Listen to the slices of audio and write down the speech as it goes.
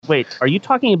Wait, are you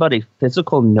talking about a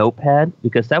physical notepad?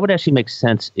 Because that would actually make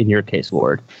sense in your case,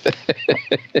 Ward.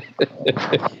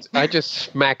 I just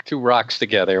smack two rocks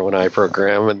together when I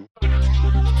program. And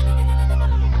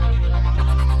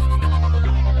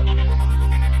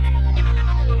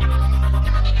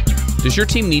Does your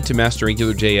team need to master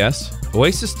AngularJS?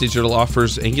 Oasis Digital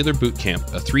offers Angular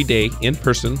Bootcamp, a 3-day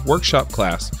in-person workshop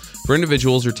class for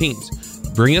individuals or teams.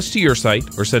 Bring us to your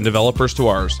site or send developers to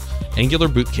ours,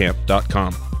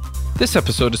 angularbootcamp.com. This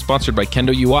episode is sponsored by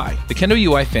Kendo UI. The Kendo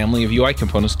UI family of UI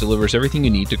components delivers everything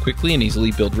you need to quickly and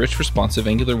easily build rich, responsive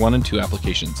Angular 1 and 2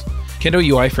 applications. Kendo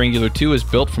UI for Angular 2 is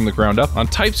built from the ground up on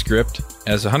TypeScript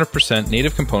as 100%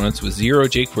 native components with zero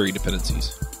jQuery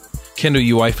dependencies. Kendo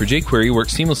UI for jQuery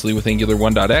works seamlessly with Angular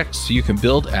 1.x, so you can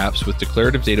build apps with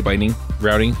declarative data binding,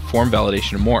 routing, form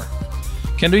validation, and more.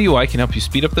 Kendo UI can help you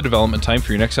speed up the development time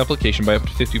for your next application by up to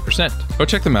 50%. Go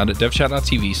check them out at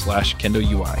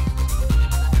devchat.tv/KendoUI.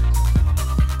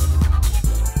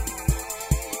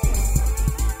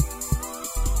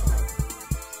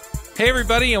 Hey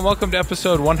everybody, and welcome to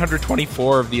episode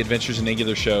 124 of the Adventures in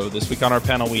Angular show. This week on our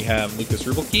panel we have Lucas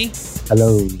Rubelke.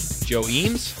 Hello. Joe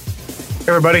Eames. Hey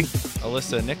everybody.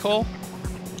 Alyssa Nicol.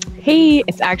 Hey,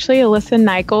 it's actually Alyssa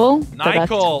Nicol.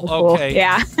 Nicol, okay.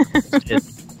 Yeah.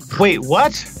 Wait,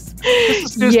 what? This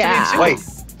is news to me too. Wait,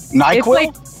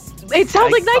 NyQuil? It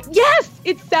sounds like NyQuil. Yes,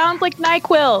 it sounds like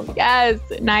NyQuil. Yes,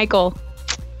 Nicol.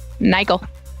 Nicol.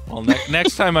 Well,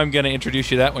 next time I'm going to introduce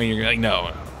you that way, you're like,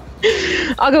 no.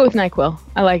 I'll go with NyQuil.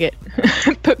 I like it.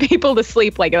 Put people to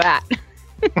sleep like that.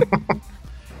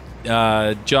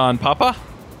 John Papa.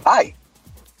 Hi.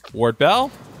 Ward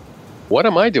Bell. what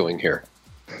am I doing here?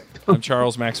 I'm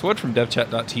Charles Max Wood from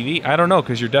devchat.tv. I don't know,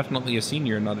 because you're definitely a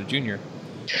senior and not a junior.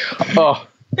 Oh!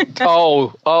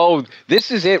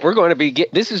 This is it. We're going to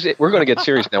get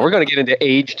serious now. We're going to get into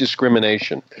age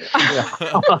discrimination.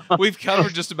 We've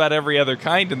covered just about every other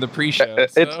kind in the pre-show.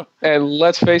 And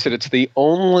let's face it, it's the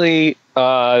only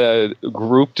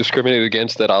group discriminated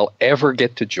against that I'll ever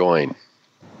get to join.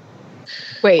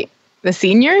 Wait, the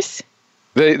seniors?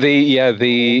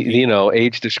 The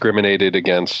age discriminated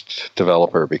against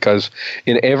developer, because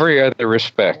in every other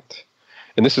respect,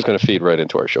 and this is going to feed right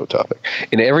into our show topic,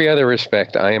 in every other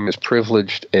respect, I am as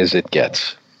privileged as it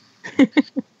gets.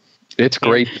 It's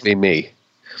great to be me.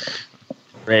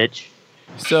 Rich.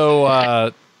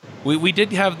 So we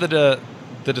did have the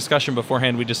discussion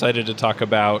beforehand. We decided to talk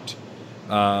about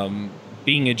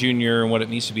being a junior and what it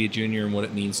means to be a junior and what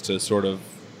it means to sort of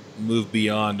move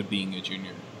beyond being a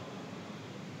junior.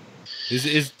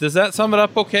 Does that sum it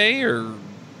up okay, or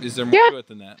is there more to it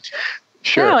than that?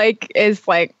 Sure. Yeah,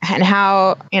 and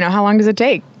how long does it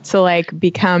take to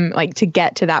become to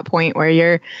get to that point where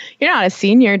you're not a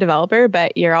senior developer,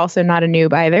 but you're also not a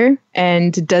noob either?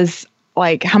 And does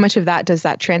how much of that does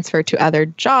that transfer to other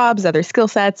jobs, other skill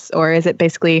sets, or is it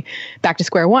basically back to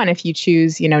square one if you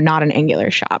choose, not an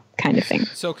Angular shop kind of thing?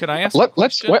 So can I ask?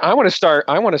 I want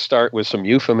to start with some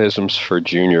euphemisms for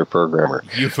junior programmer.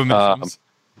 Euphemisms.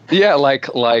 Yeah,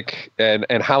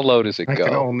 and how low does it go? I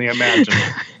can only imagine.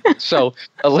 So,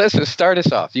 Alyssa, start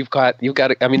us off. You've got.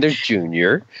 I mean, there's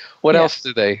junior. What else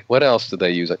do they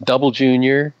use? Double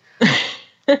junior.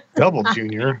 Double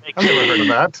junior. I've never heard of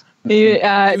that. Do we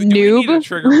Noob. need a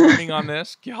trigger warning on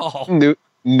this, y'all?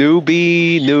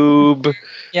 Newbie, noob.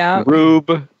 Yeah.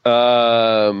 Rube.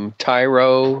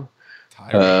 Tyro.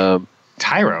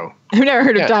 Tyro. I've never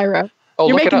heard of Tyro. Oh,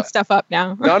 You're look making it up. stuff up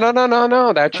now.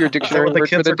 No. That's your Is that dictionary what the word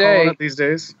for kids the are calling day. it these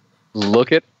days?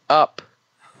 Look it up.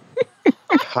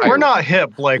 We're not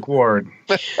hip like Ward.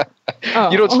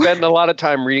 You don't spend a lot of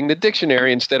time reading the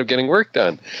dictionary instead of getting work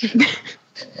done.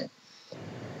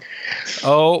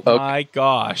 Oh my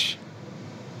gosh.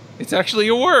 It's actually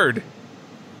a word.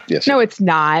 Yes. No, it's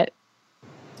not.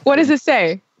 What does it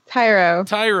say? Tyro.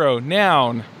 Tyro,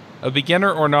 noun. A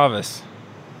beginner or novice.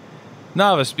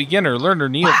 Novice, beginner, learner,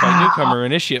 neophyte, newcomer,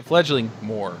 initiate, fledgling,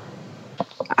 more.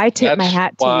 I tip my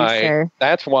hat to you, sir.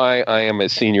 That's why I am a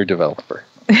senior developer.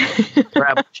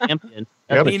 Grab champion.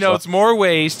 He knows more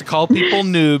ways to call people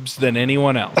noobs than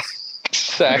anyone else.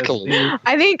 Exactly.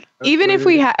 I think even if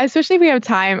we especially if we have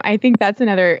time, I think that's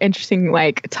another interesting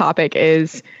topic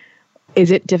is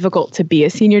it difficult to be a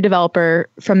senior developer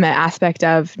from the aspect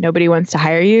of nobody wants to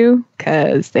hire you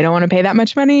because they don't want to pay that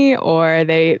much money, or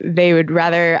they would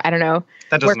rather, I don't know,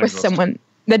 work with someone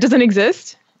that doesn't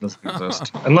exist? Doesn't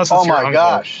exist. Unless it's Oh your my uncle.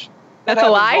 gosh. That's a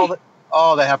lie?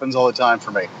 That happens all the time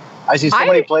for me. I see so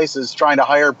many places trying to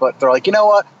hire, but they're like, you know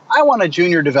what? I want a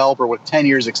junior developer with 10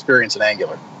 years experience in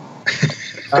Angular.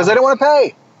 Because they don't want to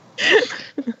pay.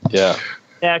 Yeah.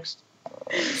 Next.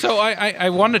 So I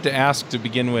wanted to ask to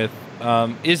begin with,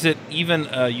 is it even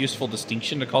a useful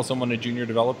distinction to call someone a junior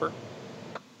developer?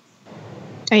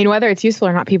 I mean, whether it's useful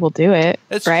or not, people do it,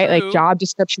 It's right? true. Like job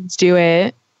descriptions do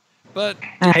it. But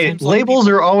Hey, labels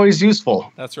are always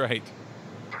useful. That's right.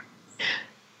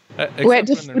 Wait,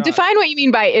 define what you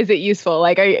mean by is it useful?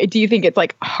 Like, do you think it's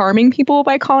like harming people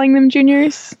by calling them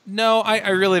juniors? No,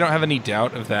 I really don't have any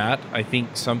doubt of that. I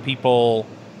think some people,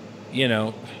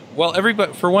 well,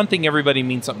 everybody, for one thing, everybody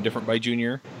means something different by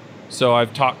junior. So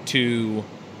I've talked to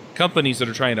companies that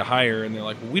are trying to hire, and they're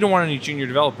like, well, we don't want any junior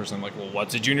developers. And I'm like, well,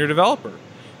 what's a junior developer?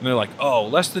 And they're like, oh,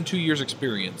 less than 2 years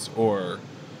experience, or,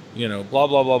 blah,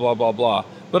 blah, blah, blah, blah, blah.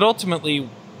 But ultimately,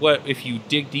 what if you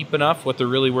dig deep enough, what they're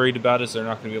really worried about is they're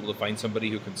not going to be able to find somebody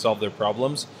who can solve their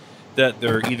problems, that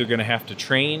they're either going to have to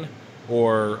train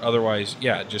or otherwise,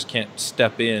 just can't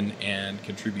step in and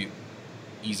contribute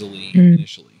easily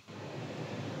initially.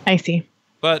 I see.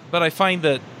 But I find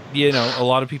that, a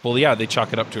lot of people, they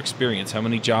chalk it up to experience. How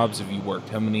many jobs have you worked?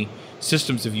 How many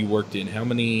systems have you worked in? How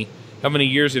many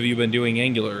years have you been doing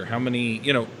Angular? How many,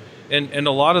 and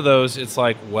a lot of those, it's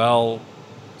like, well,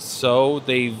 so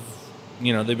they've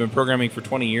been programming for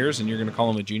 20 years and you're going to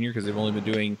call them a junior because they've only been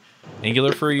doing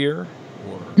Angular for a year?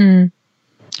 Or, I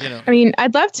mean,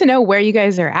 I'd love to know where you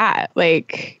guys are at.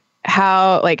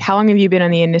 How long have you been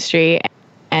in the industry?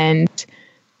 And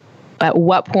at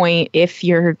what point, if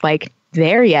you're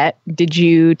there yet, did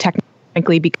you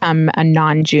technically become a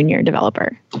non-junior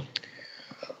developer?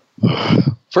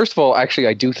 First of all, actually,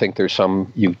 I do think there's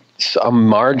some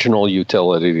marginal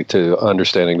utility to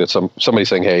understanding that somebody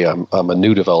saying, "Hey, I'm a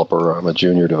new developer," or "I'm a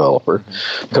junior developer,"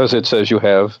 because it says you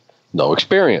have no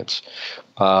experience.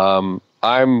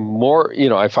 I'm more,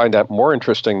 I find that more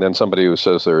interesting than somebody who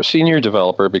says they're a senior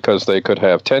developer, because they could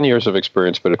have 10 years of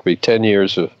experience, but it could be 10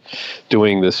 years of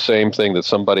doing the same thing that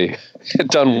somebody had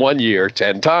done 1 year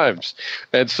 10 times,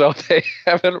 and so they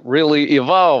haven't really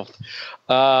evolved.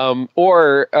 I've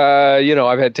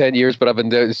had 10 years, but I've been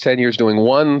 10 years doing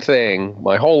one thing.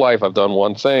 My whole life I've done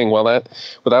one thing. Well,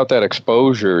 without that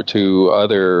exposure to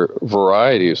other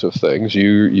varieties of things,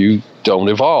 you don't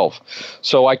evolve.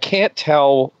 So I can't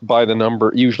tell by the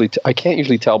number, I can't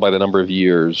usually tell by the number of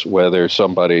years whether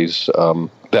somebody's,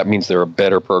 that means they're a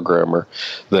better programmer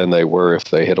than they were if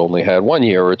they had only had 1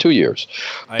 year or 2 years.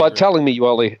 But telling me you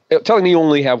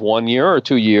only have 1 year or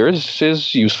 2 years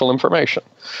is useful information.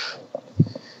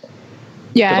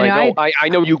 Yeah, I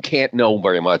know you can't know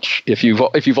very much. If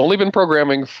you've only been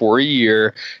programming for a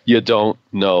year, you don't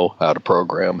know how to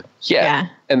program yet. Yeah.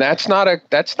 And that's not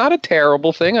a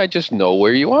terrible thing. I just know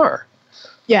where you are.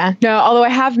 Yeah. No, although I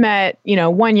have met,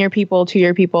 1 year people, 2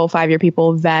 year people, 5 year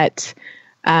people that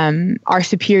are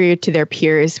superior to their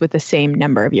peers with the same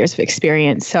number of years of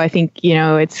experience. So I think,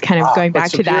 it's kind of going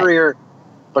back to that.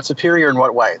 But superior in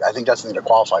what way? I think that's something to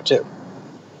qualify too.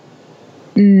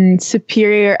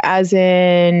 Superior as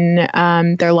in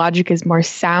their logic is more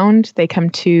sound. They come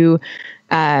to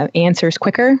answers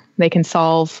quicker. They can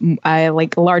solve a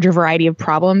larger variety of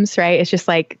problems, right? It's just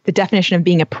like the definition of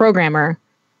being a programmer.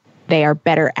 They are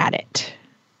better at it,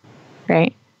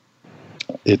 right?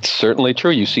 It's certainly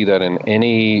true. You see that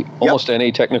in almost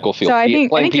any technical field. So I think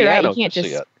you're right. You can't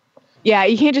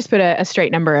you can't just put a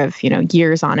straight number of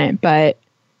years on it, but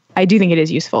I do think it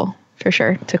is useful for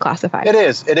sure to classify. It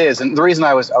is. And the reason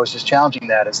I was just challenging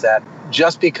that is that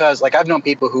just because I've known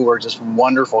people who are just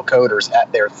wonderful coders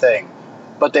at their thing,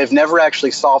 but they've never actually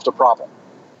solved a problem,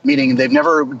 meaning they've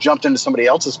never jumped into somebody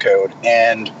else's code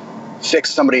and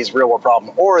fixed somebody's real world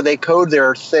problem, or they code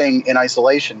their thing in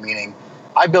isolation, meaning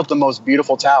I built the most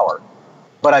beautiful tower,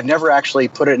 but I've never actually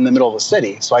put it in the middle of the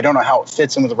city, so I don't know how it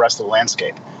fits in with the rest of the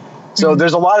landscape. So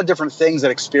there's a lot of different things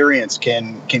that experience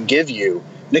can give you.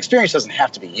 And experience doesn't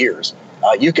have to be years.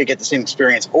 You could get the same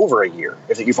experience over a year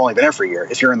if you've only been there for a year,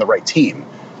 if you're in the right team.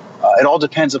 It all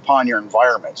depends upon your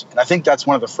environment. And I think that's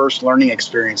one of the first learning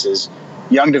experiences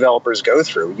young developers go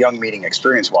through, young meaning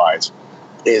experience-wise,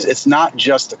 is it's not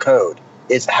just the code.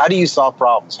 It's how do you solve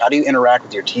problems? How do you interact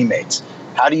with your teammates?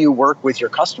 How do you work with your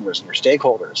customers and your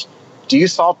stakeholders? Do you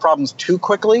solve problems too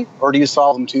quickly or do you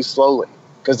solve them too slowly?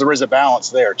 Because there is a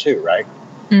balance there too, right?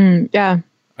 Yeah.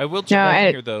 I will jump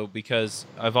in here, though, because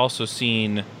I've also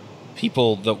seen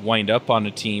people that wind up on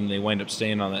a team, they wind up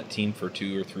staying on that team for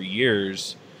 2 or 3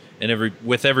 years, and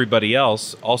with everybody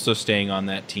else also staying on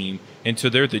that team. And so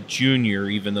they're the junior,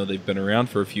 even though they've been around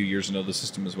for a few years and know the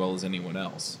system as well as anyone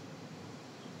else.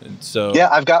 And so, yeah,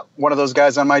 I've got one of those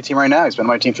guys on my team right now. He's been on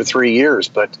my team for 3 years,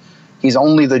 but he's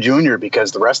only the junior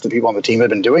because the rest of the people on the team have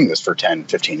been doing this for 10,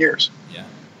 15 years. Yeah.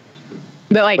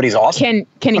 But he's awesome.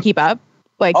 Can he keep up?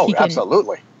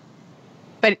 Absolutely.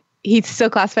 But he's still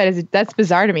classified as, that's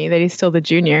bizarre to me that he's still the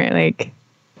junior.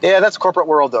 Yeah, that's corporate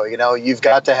world, though. You know, you've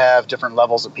got to have different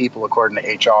levels of people according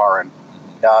to HR, and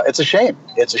it's a shame.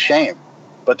 It's a shame.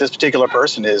 But this particular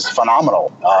person is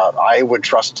phenomenal. I would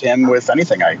trust him with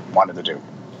anything I wanted to do.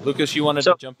 Lucas, you wanted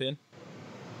to jump in?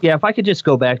 Yeah, if I could just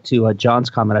go back to John's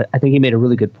comment, I think he made a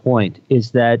really good point, is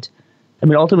that, I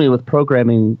mean, ultimately with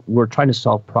programming, we're trying to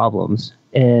solve problems.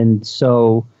 And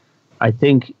so I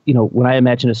think, you know, when I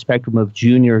imagine a spectrum of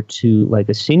junior to like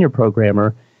a senior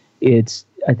programmer,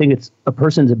 I think it's a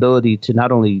person's ability to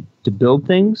not only to build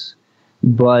things,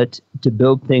 but to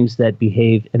build things that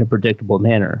behave in a predictable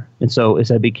manner. And so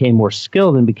as I became more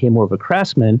skilled and became more of a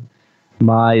craftsman,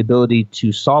 my ability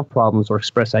to solve problems or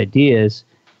express ideas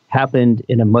happened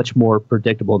in a much more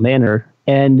predictable manner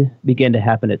and began to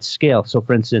happen at scale. So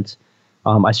for instance,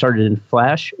 I started in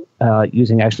Flash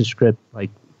using ActionScript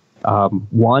like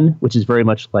 1, which is very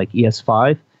much like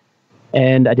ES5.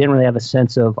 And I didn't really have a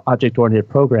sense of object-oriented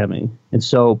programming. And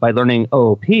so by learning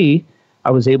OOP,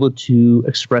 I was able to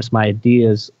express my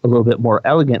ideas a little bit more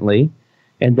elegantly.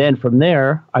 And then from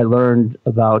there, I learned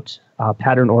about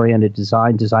pattern-oriented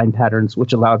design patterns,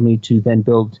 which allowed me to then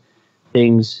build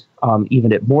things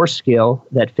even at more scale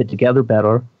that fit together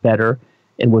better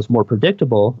and was more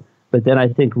predictable. But then I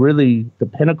think really the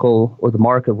pinnacle or the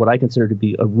mark of what I consider to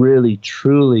be a really,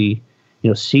 truly, you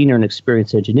know, senior and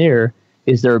experienced engineer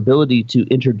is their ability to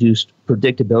introduce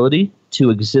predictability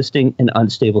to existing and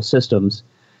unstable systems,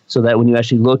 so that when you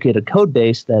actually look at a code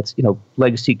base that's, you know,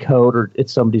 legacy code, or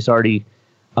it's somebody's already,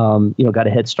 you know, got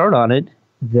a head start on it,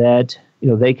 that, you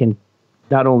know, they can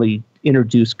not only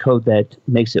introduce code that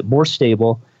makes it more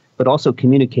stable, but also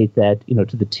communicate that, you know,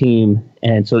 to the team.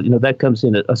 And so, you know, that comes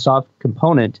in a soft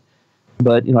component,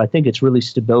 but, you know, I think it's really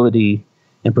stability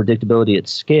and predictability at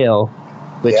scale,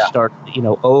 which start, you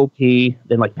know, OOP,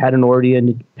 then like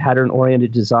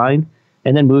pattern-oriented design,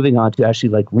 and then moving on to actually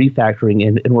like refactoring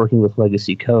and working with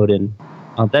legacy code. And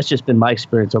that's just been my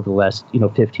experience over the last, you know,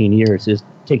 15 years, is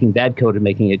taking bad code and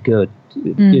making it good.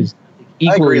 Is equally,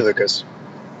 I agree, Lucas.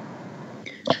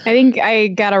 I think I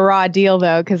got a raw deal,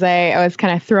 though, because I was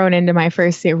kind of thrown into my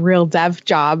first real dev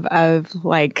job of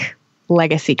like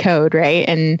legacy code, right?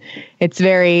 And it's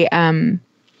very...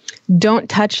 don't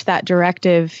touch that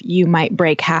directive, you might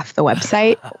break half the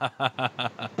website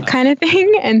kind of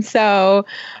thing. And so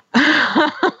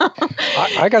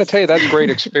I got to tell you, that's great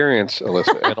experience,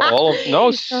 Alyssa.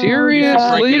 And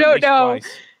seriously. You don't know.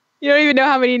 You don't even know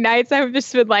how many nights I've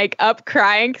just been like up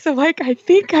crying because I'm like, I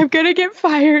think I'm going to get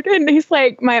fired. And he's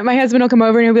like, my husband will come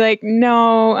over and he'll be like,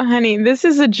 no, honey, this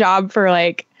is a job for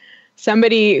like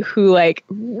somebody who like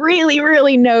really,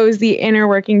 really knows the inner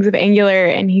workings of Angular.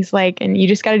 And he's like, and you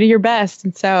just got to do your best.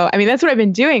 And so, I mean, that's what I've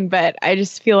been doing, but I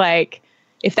just feel like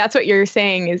if that's what you're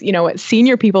saying is, you know, what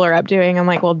senior people are up doing, I'm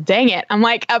like, well, dang it. I'm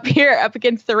like up here, up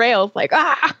against the rails, like,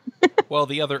 Well,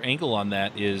 the other angle on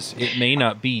that is it may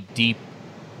not be deep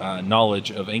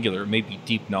knowledge of Angular. It may be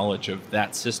deep knowledge of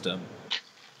that system.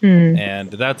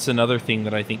 And that's another thing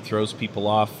that I think throws people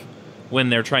off when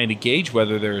they're trying to gauge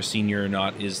whether they're a senior or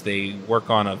not, is they work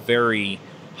on a very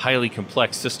highly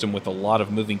complex system with a lot of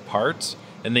moving parts,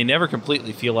 and they never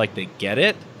completely feel like they get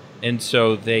it. And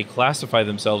so they classify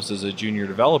themselves as a junior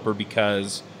developer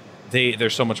because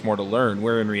there's so much more to learn,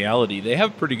 where in reality they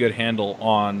have a pretty good handle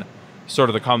on sort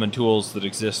of the common tools that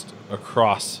exist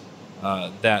across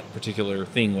that particular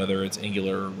thing, whether it's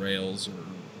Angular or Rails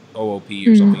or OOP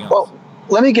or something else. Well,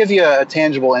 let me give you a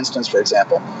tangible instance, for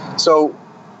example. So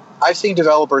I've seen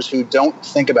developers who don't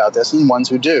think about this and ones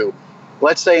who do.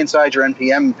 Let's say inside your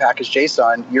NPM package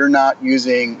JSON, you're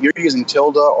using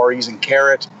tilde or using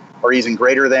caret or using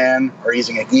greater than or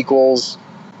using an equals.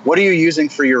 What are you using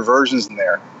for your versions in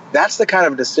there? That's the kind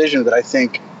of decision that I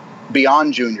think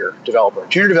beyond junior developer.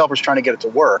 Junior developers trying to get it to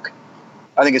work.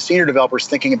 I think a senior developer is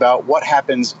thinking about what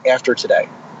happens after today,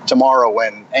 tomorrow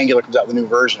when Angular comes out with a new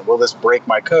version. Will this break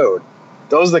my code?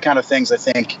 Those are the kind of things I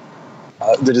think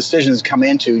the decisions come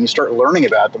into, and you start learning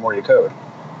about it the more you code.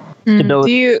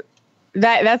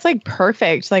 That's like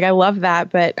perfect. Like I love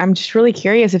that, but I'm just really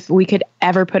curious if we could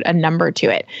ever put a number to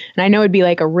it. And I know it'd be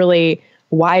like a really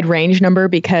wide range number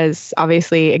because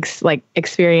obviously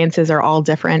experiences are all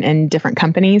different in different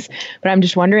companies. But I'm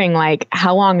just wondering, like,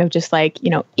 how long of just like, you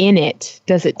know, in it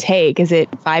does it take? Is it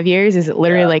 5 years? Is it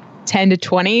literally like 10 to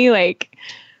 20? Like,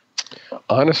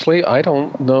 honestly, I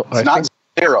don't know. It's not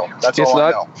zero. That's all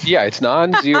I know. Yeah, it's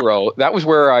non-zero. That was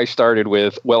where I started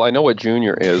with, well, I know what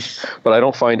junior is, but I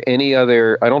don't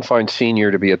find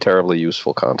senior to be a terribly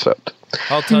useful concept.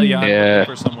 I'll tell you, I'm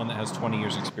looking for someone that has 20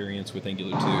 years experience with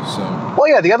Angular 2. So, well,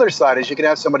 yeah, the other side is you can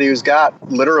have somebody who's got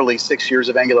literally 6 years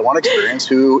of Angular 1 experience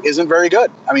who isn't very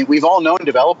good. I mean, we've all known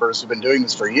developers who've been doing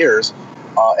this for years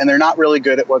and they're not really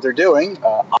good at what they're doing.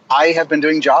 I have been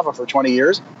doing Java for 20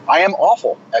 years. I am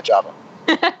awful at Java.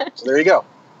 So there you go.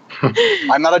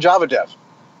 I'm not a Java dev.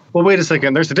 Well, wait a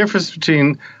second. There's a difference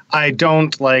between I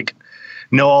don't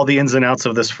know all the ins and outs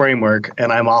of this framework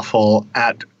and I'm awful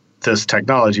at this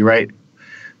technology, right?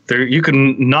 You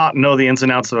can not know the ins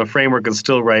and outs of a framework and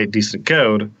still write decent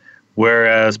code,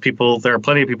 whereas there are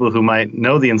plenty of people who might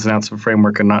know the ins and outs of a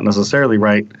framework and not necessarily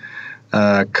write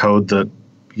code that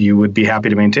you would be happy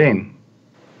to maintain.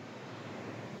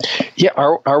 Yeah,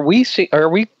 are we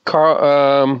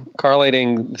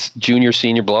correlating junior,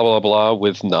 senior, blah blah blah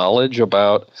with knowledge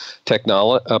about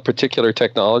a particular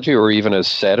technology or even a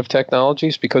set of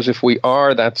technologies? Because if we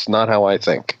are, that's not how I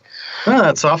think.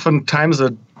 It's oftentimes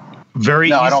a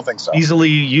very I don't think so. Easily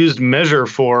used measure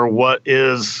for what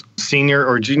is senior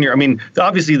or junior. I mean,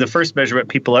 obviously, the first measurement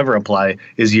people ever apply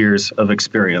is years of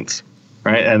experience.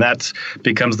 Right, and that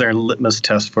becomes their litmus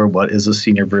test for what is a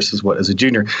senior versus what is a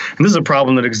junior. And this is a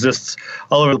problem that exists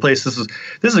all over the place. This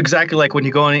is exactly like when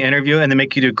you go on an interview and they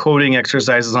make you do coding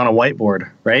exercises on a whiteboard,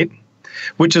 right?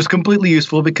 Which is completely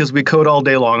useful because we code all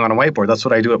day long on a whiteboard. That's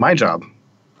what I do at my job.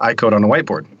 I code on a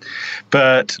whiteboard.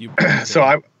 But no,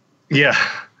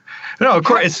 of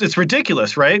course it's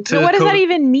ridiculous, right? So what does that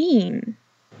even mean?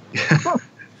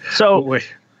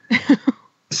 Wait.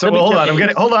 So hold on,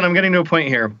 I'm getting to a point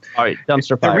here. All right,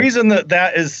 dumpster fire. The reason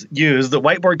that is used, that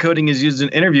whiteboard coding is used in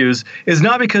interviews, is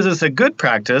not because it's a good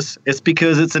practice. It's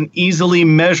because it's an easily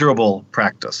measurable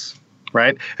practice,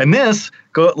 right? And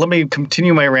let me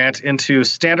continue my rant into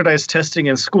standardized testing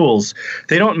in schools.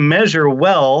 They don't measure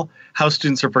well how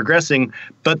students are progressing,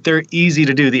 but they're easy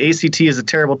to do. The ACT is a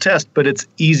terrible test, but it's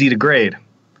easy to grade.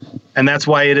 And that's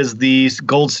why it is the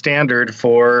gold standard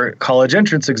for college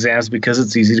entrance exams, because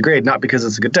it's easy to grade, not because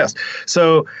it's a good test.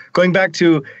 So going back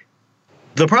to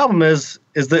the problem is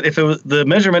that if the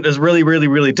measurement is really, really,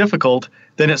 really difficult,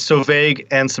 then it's so vague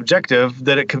and subjective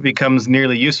that it becomes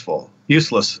nearly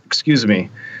useless.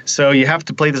 So you have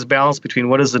to play this balance between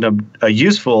what is a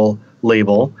useful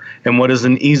label and what is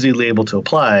an easy label to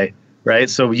apply.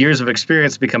 Right, so years of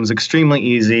experience becomes extremely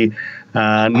easy.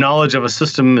 Knowledge of a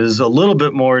system is a little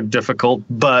bit more difficult,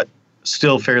 but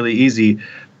still fairly easy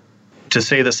to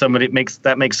say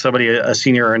that makes somebody a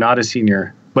senior or not a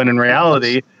senior. When in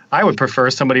reality, I would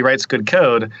prefer somebody writes good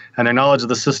code and their knowledge of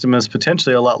the system is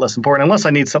potentially a lot less important, unless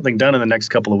I need something done in the next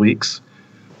couple of weeks.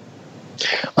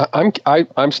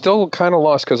 I'm still kind of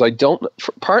lost because I don't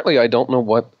know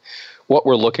what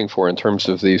we're looking for in terms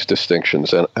of these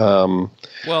distinctions. And I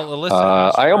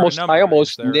almost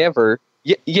never.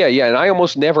 Yeah, and I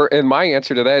almost never. And my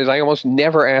answer to that is I almost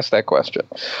never ask that question.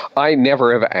 I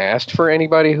never have asked for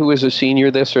anybody who is a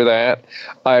senior this or that.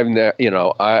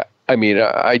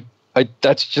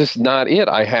 That's just not it.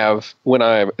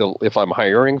 If I'm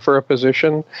hiring for a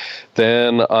position,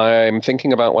 then I'm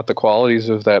thinking about what the qualities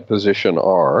of that position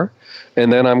are.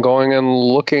 And then I'm going and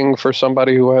looking for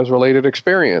somebody who has related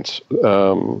experience,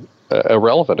 a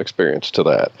relevant experience to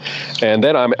that. And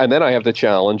then I have the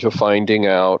challenge of finding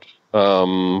out,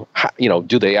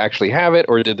 do they actually have it,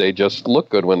 or did they just look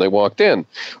good when they walked in,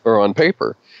 or on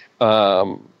paper?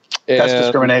 That's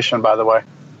discrimination, by the way.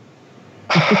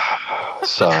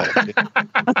 Side.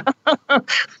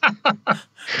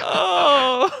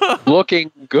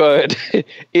 Looking good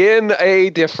in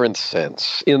a different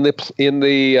sense. Whatever.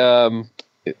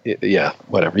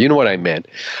 You know what I meant.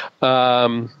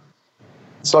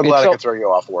 So glad I could throw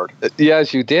you off, Ward.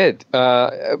 Yes, you did.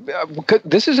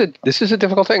 This is a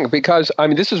difficult thing because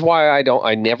this is why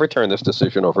I never turn this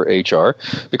decision over HR,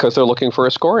 because they're looking for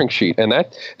a scoring sheet, and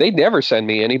that they never send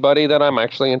me anybody that I'm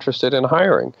actually interested in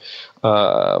hiring.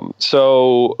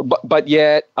 But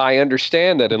yet I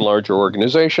understand that in larger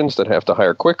organizations that have to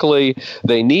hire quickly,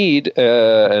 they need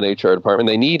an HR department.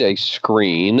 They need a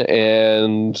screen,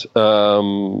 and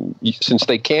since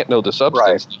they can't know the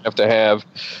substance, they have to have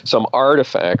some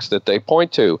artifacts that they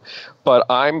point to. But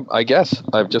I guess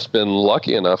I've just been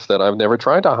lucky enough that I've never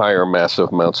tried to hire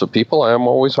massive amounts of people. I'm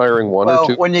always hiring one or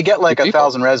two. When you get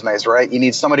 1,000 resumes, right, you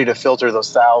need somebody to filter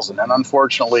those 1,000. And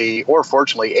unfortunately, or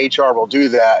fortunately, HR will do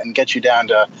that and get you down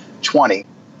to 20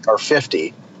 or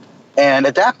 50. And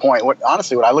at that point, what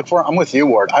I look for, I'm with you,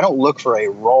 Ward. I don't look for a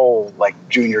role like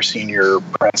junior, senior,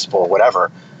 principal,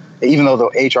 whatever, even though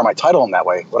the HR might title them that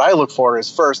way. What I look for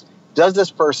is first, does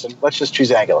this person, let's just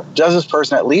choose Angular, does this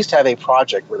person at least have a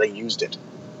project where they used it?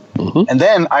 Mm-hmm. And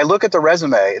then I look at the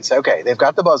resume and say, okay, they've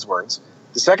got the buzzwords.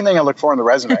 The second thing I look for in the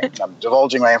resume, I'm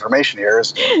divulging my information here,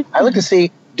 is I look to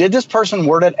see, did this person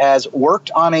word it as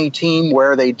worked on a team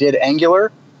where they did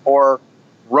Angular, or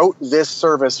wrote this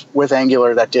service with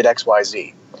Angular that did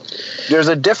XYZ? There's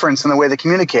a difference in the way they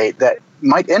communicate that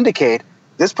might indicate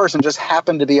this person just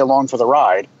happened to be along for the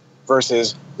ride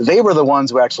versus they were the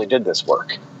ones who actually did this work.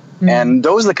 Mm-hmm. And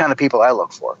those are the kind of people I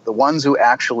look for, the ones who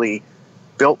actually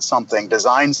built something,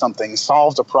 designed something,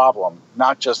 solved a problem,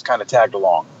 not just kind of tagged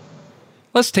along.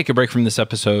 Let's take a break from this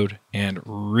episode and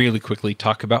really quickly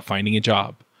talk about finding a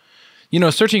job. You know,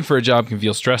 searching for a job can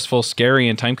feel stressful, scary,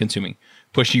 and time-consuming.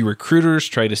 Pushy recruiters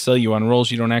try to sell you on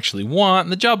roles you don't actually want,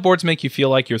 and the job boards make you feel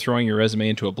like you're throwing your resume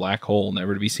into a black hole,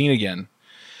 never to be seen again.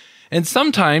 And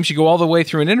sometimes you go all the way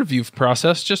through an interview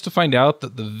process just to find out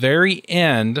that the very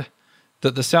end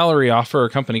that the salary offer or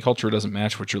company culture doesn't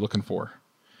match what you're looking for.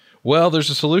 Well, there's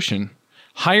a solution.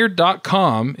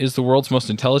 Hired.com is the world's most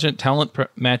intelligent talent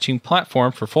matching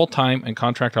platform for full-time and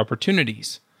contract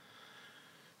opportunities.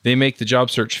 They make the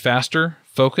job search faster,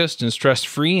 focused, and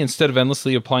stress-free instead of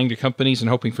endlessly applying to companies and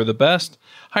hoping for the best.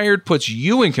 Hired puts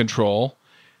you in control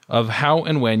of how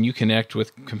and when you connect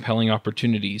with compelling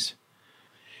opportunities.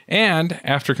 And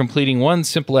after completing one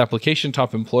simple application,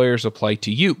 top employers apply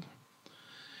to you.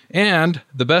 And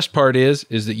the best part is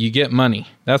that you get money.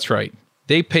 That's right.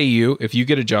 They pay you if you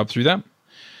get a job through them.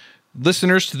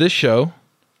 Listeners to this show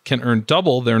can earn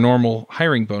double their normal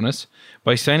hiring bonus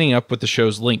by signing up with the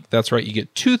show's link. That's right. You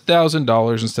get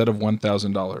 $2,000 instead of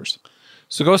 $1,000.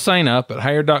 So go sign up at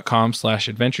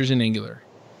hired.com/adventures in Angular.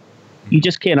 You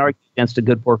just can't argue against a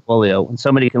good portfolio. When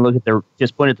somebody can look at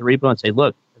just point at the repo and say,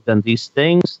 look, I've done these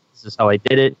things. This is how I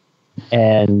did it.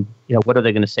 And, what are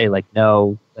they going to say? Like,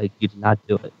 no, like you did not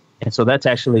do it. And so that's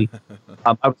actually,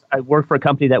 I worked for a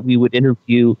company that we would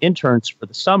interview interns for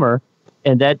the summer.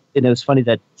 And it was funny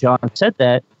that John said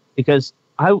that because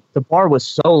the bar was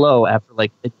so low after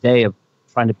like a day of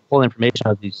trying to pull information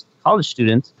out of these college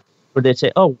students where they'd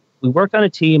say, oh, we worked on a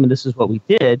team and this is what we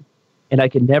did. And I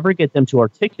could never get them to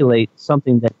articulate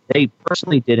something that they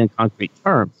personally did in concrete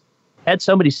terms. Had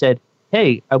somebody said,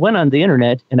 hey, I went on the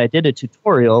internet and I did a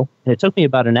tutorial and it took me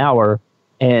about an hour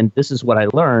and this is what I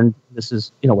learned. This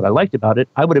is, what I liked about it.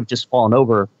 I would have just fallen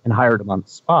over and hired them on the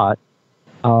spot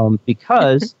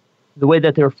because the way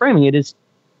that they were framing it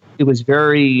was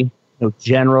very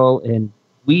general, and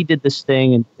we did this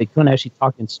thing, and they couldn't actually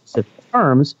talk in specific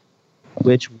terms,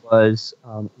 which was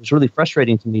really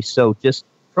frustrating to me. So, just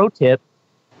pro tip: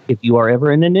 if you are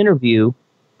ever in an interview,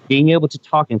 being able to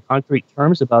talk in concrete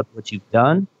terms about what you've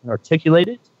done and articulate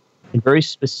it in very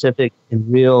specific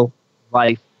and real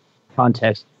life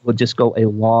context will just go a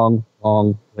long,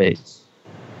 long ways.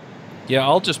 Yeah,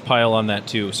 I'll just pile on that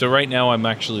too. So right now I'm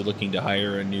actually looking to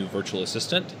hire a new virtual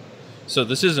assistant. So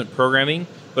this isn't programming,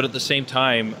 but at the same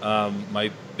time,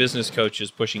 my business coach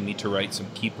is pushing me to write some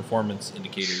key performance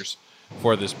indicators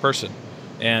for this person.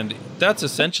 And that's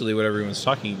essentially what everyone's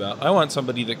talking about. I want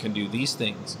somebody that can do these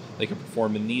things. They can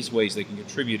perform in these ways. They can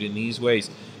contribute in these ways.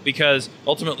 Because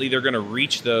ultimately they're going to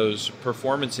reach those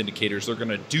performance indicators. They're going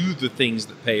to do the things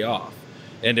that pay off.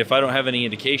 And if I don't have any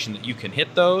indication that you can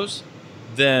hit those,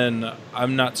 then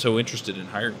I'm not so interested in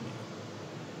hiring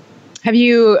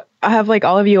you. Have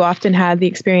all of you often had the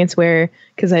experience where,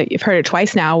 because I've heard it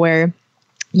twice now, where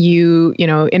you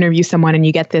interview someone and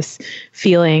you get this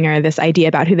feeling or this idea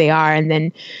about who they are, and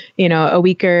then a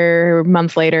week or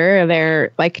month later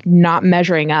they're like not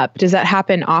measuring up. Does that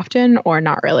happen often or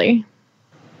not really?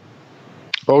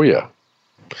 Oh yeah.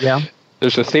 Yeah.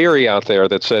 There's a theory out there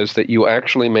that says that you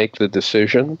actually make the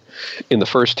decision in the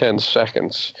first 10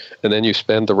 seconds, and then you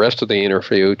spend the rest of the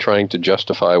interview trying to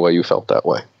justify why you felt that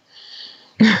way.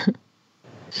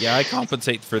 Yeah, I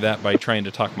compensate for that by trying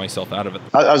to talk myself out of it.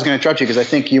 I was going to interrupt you because I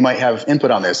think you might have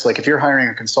input on this. Like if you're hiring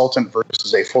a consultant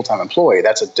versus a full-time employee,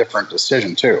 that's a different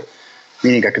decision too.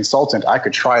 Meaning a consultant, I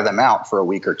could try them out for a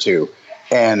week or two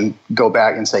and go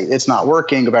back and say, it's not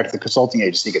working, go back to the consulting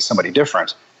agency, get somebody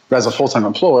different. But as a full-time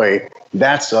employee,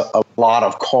 that's a lot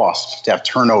of cost to have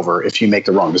turnover if you make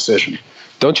the wrong decision.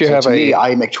 Don't you have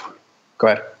Go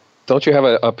ahead. Don't you have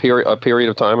a period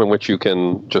of time in which you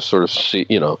can just sort of see,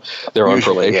 they're on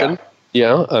probation?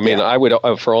 Yeah. I mean, I would,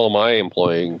 for all my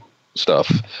employing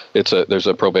stuff, there's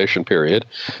a probation period,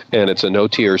 and it's a no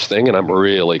tears thing, and I'm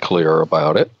really clear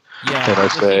about it. Yeah. And I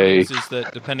say is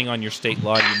that depending on your state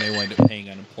law, you may wind up paying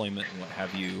unemployment and what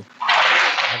have you,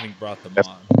 having brought them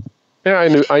on.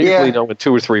 Yeah, I usually know in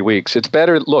 2 or 3 weeks. It's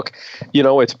better. Look,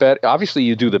 it's better. Obviously,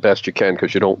 you do the best you can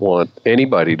because you don't want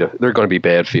anybody to. There are going to be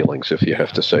bad feelings if you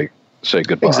have to say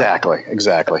goodbye.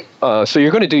 Exactly. So you're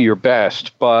going to do your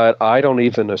best, but I don't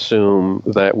even assume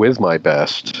that with my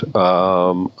best,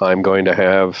 I'm going to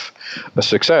have a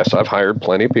success. I've hired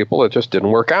plenty of people that just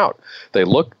didn't work out. They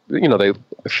look,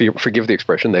 forgive the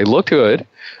expression, they look good,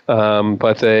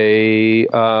 but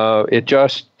it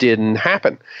just didn't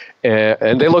happen.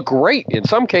 And they look great. In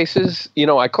some cases,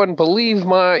 I couldn't believe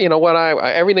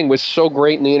everything was so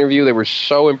great in the interview. They were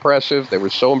so impressive. They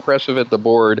were so impressive at the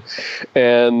board.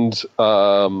 And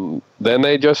then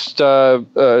they just, Are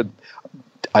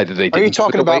you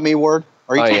talking about me, Ward?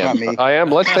 Are you talking about me? I am.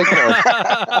 Let's take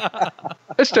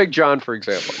Let's take John, for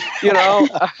example.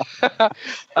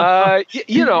 The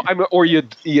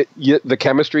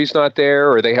chemistry's not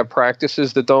there, or they have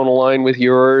practices that don't align with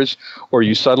yours, or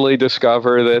you suddenly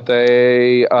discover that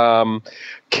they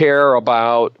care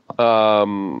about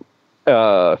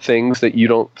things that you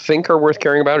don't think are worth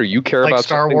caring about, or you care like about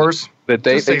Star Wars. That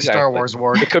they Just say Star Wars,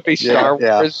 Ward. It could be Star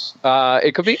Wars.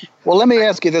 It could be. Well, let me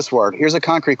ask you this, Ward. Here's a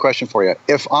concrete question for you.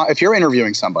 If you're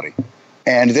interviewing somebody,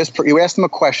 and you ask them a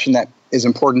question that is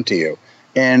important to you,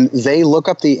 and they look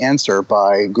up the answer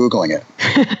by Googling it,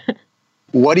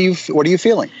 what are you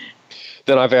feeling?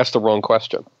 Then I've asked the wrong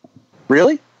question.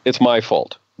 Really? It's my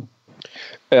fault.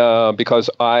 Because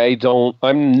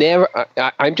I'm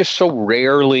just so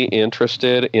rarely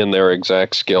interested in their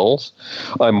exact skills.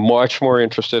 I'm much more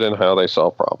interested in how they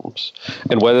solve problems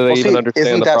and whether they even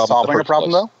understand the problem. Isn't that solving a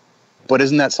problem, though? But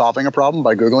isn't that solving a problem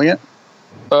by Googling it?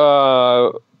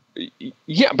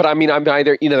 Yeah, but I mean,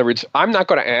 in other words, I'm not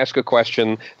going to ask a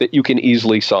question that you can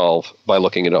easily solve by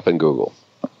looking it up in Google.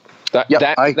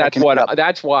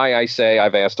 That's why I say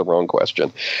I've asked the wrong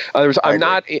question. I'm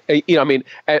not,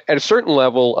 at a certain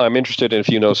level, I'm interested in if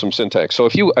you know some syntax. So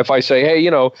if I say, hey,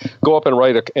 go up and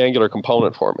write an Angular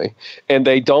component for me, and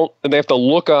they have to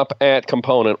look up at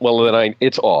component, well, then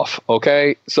it's off.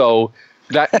 Okay, so.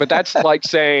 But that's like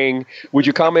saying, would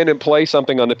you come in and play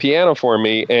something on the piano for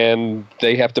me? And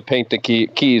they have to paint the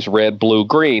keys red, blue,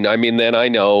 green. I mean, then I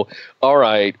know, all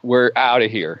right, we're out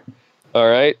of here. All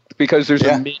right. Because there's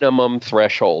a minimum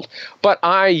threshold. But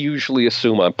I usually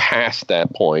assume I'm past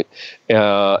that point.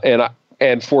 And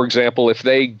for example, if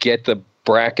they get the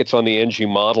brackets on the NG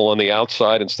model on the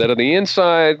outside instead of the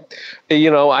inside,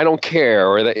 I don't care.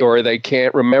 Or they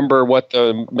can't remember what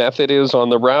the method is on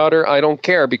the router. I don't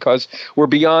care, because we're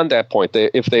beyond that point.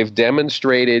 If they've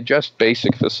demonstrated just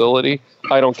basic facility,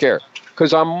 I don't care.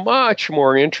 Because I'm much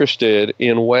more interested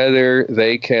in whether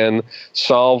they can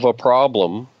solve a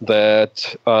problem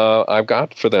that I've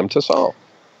got for them to solve.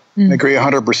 I agree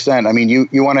 100%. I mean,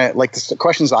 you want to, like the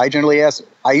questions I generally ask,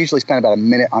 I usually spend about a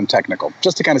minute on technical,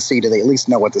 just to kind of see, do they at least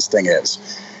know what this thing is?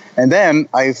 And then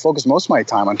I focus most of my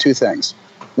time on two things.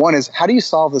 One is, how do you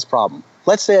solve this problem?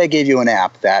 Let's say I gave you an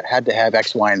app that had to have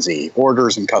X, Y, and Z,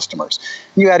 orders and customers.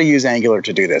 You had to use Angular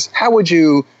to do this. How would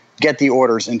you get the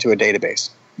orders into a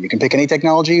database? You can pick any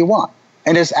technology you want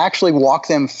and just actually walk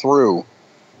them through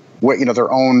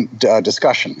their own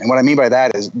discussion. And what I mean by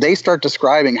that is they start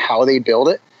describing how they build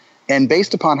it. And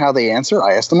based upon how they answer,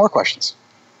 I ask them more questions.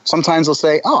 Sometimes they'll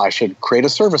say, I should create a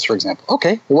service, for example.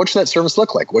 Okay, well, what should that service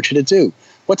look like? What should it do?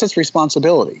 What's its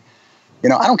responsibility? I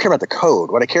don't care about the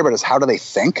code. What I care about is how do they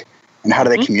think, and how do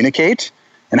they communicate,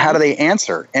 and how do they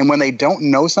answer? And when they don't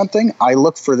know something, I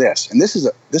look for this. And this is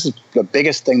the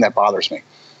biggest thing that bothers me.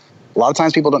 A lot of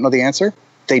times people don't know the answer.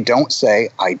 They don't say,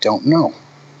 I don't know.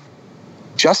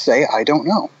 Just say, I don't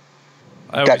know.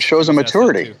 That shows a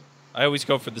maturity. I always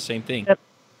go for the same thing. Yep.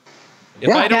 If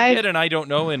I don't get an I don't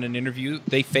know in an interview,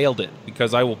 they failed it,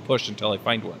 because I will push until I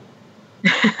find one.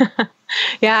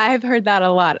 Yeah, I've heard that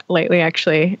a lot lately,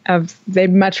 actually.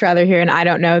 They'd much rather hear an I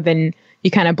don't know than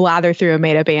you kind of blather through a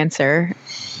made-up answer.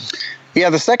 Yeah,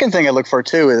 the second thing I look for,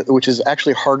 too, which is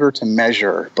actually harder to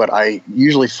measure, but I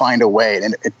usually find a way,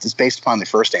 and it's based upon the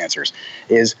first answers,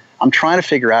 is I'm trying to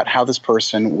figure out how this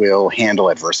person will handle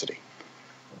adversity.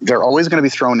 They're always going to be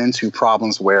thrown into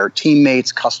problems where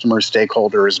teammates, customers,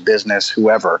 stakeholders, business,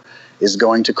 whoever is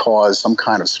going to cause some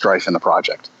kind of strife in the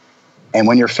project. And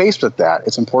when you're faced with that,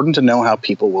 it's important to know how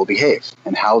people will behave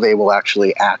and how they will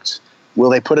actually act. Will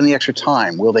they put in the extra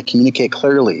time? Will they communicate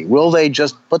clearly? Will they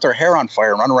just put their hair on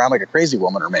fire and run around like a crazy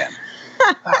woman or man?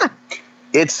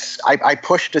 I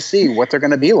push to see what they're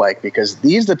going to be like, because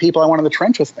these are the people I want in the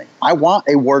trench with me. I want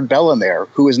a Ward Bell in there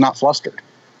who is not flustered.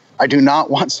 I do not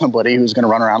want somebody who's going to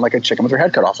run around like a chicken with her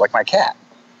head cut off, like my cat.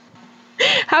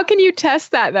 How can you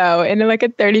test that, though, in like a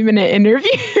 30-minute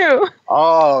interview?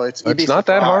 Oh, it's not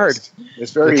that hard.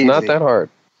 It's very easy. Not that hard.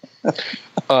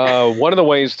 One of the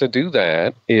ways to do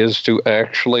that is to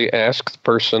actually ask the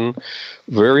person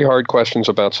very hard questions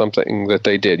about something that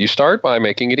they did. You start by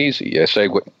making it easy. You say,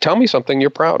 tell me something you're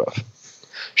proud of.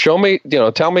 Show me,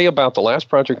 tell me about the last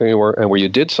project where you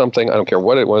did something, I don't care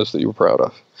what it was, that you were proud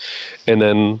of. And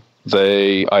then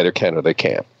they either can or they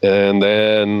can't. And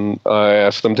then I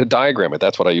ask them to diagram it.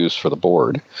 That's what I use for the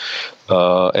board.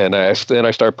 And then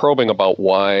I start probing about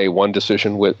why one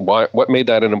decision, what made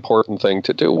that an important thing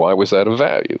to do? Why was that of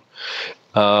value?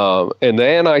 And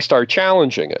then I start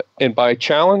challenging it. And by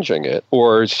challenging it,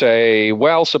 or say,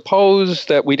 well, suppose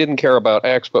that we didn't care about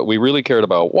X, but we really cared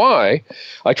about Y,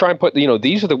 I try and put,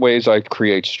 these are the ways I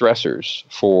create stressors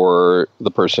for the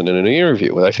person in an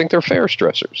interview. And I think they're fair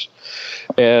stressors.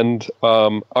 And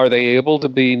are they able to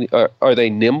be, are they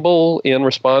nimble in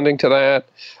responding to that?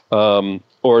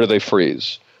 Or do they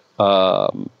freeze?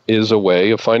 Is a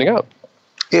way of finding out.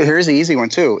 Here's the easy one,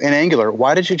 too. In Angular,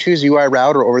 why did you choose UI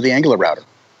router over the Angular router?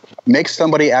 Make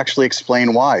somebody actually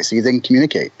explain why so you can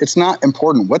communicate. It's not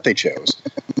important what they chose.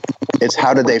 It's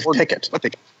how did they pick it.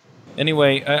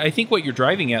 Anyway, I think what you're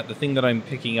driving at, the thing that I'm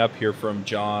picking up here from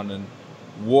John and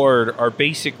Ward, are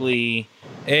basically,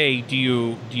 A, do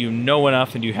you know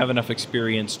enough and do you have enough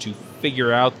experience to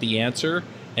figure out the answer?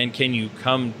 And can you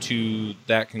come to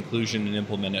that conclusion and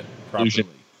implement it properly?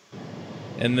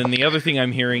 And then the other thing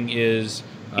I'm hearing is,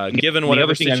 given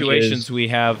whatever situations we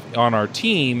have on our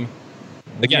team,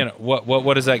 again,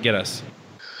 what does that get us?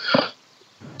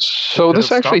 So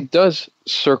this actually does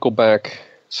circle back.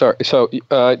 Sorry. So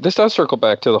this does circle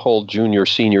back to the whole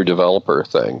junior-senior developer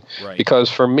thing. Right. Because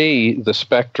for me, the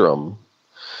spectrum,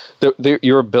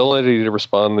 your ability to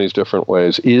respond in these different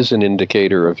ways is an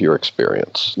indicator of your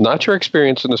experience. Not your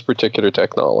experience in this particular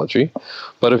technology,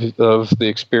 but of the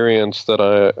experience that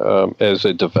I, as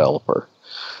a developer.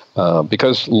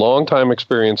 Because long-time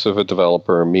experience of a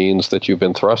developer means that you've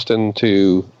been thrust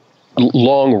into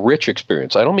long, rich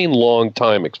experience. I don't mean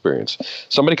long-time experience.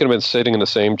 Somebody could have been sitting in the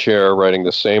same chair writing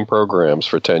the same programs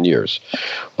for 10 years.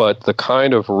 But the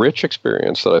kind of rich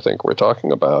experience that I think we're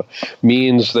talking about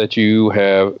means that you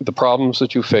have the problems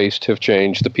that you faced have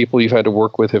changed. The people you've had to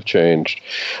work with have changed.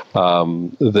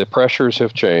 The pressures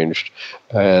have changed.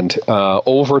 And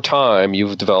over time,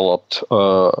 you've developed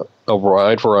a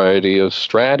wide variety of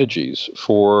strategies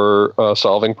for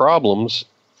solving problems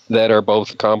that are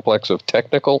both complex of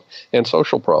technical and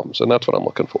social problems. And that's what I'm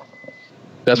looking for.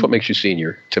 That's what makes you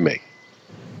senior to me.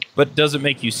 But does it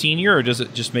make you senior, or does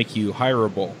it just make you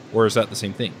hireable? Or is that the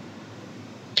same thing?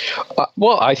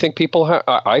 Well, I think people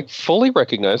I fully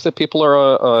recognize that people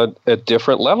are at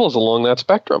different levels along that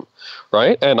spectrum,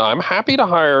 right? And I'm happy to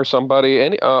hire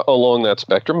somebody along that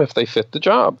spectrum if they fit the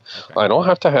job. Okay. I don't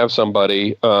have to have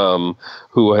somebody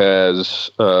who has...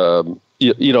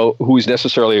 who's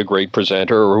necessarily a great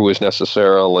presenter or who has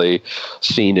necessarily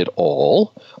seen it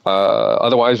all.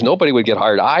 Otherwise, nobody would get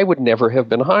hired. I would never have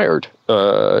been hired.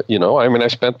 I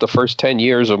spent the first 10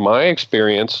 years of my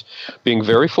experience being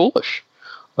very foolish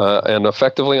and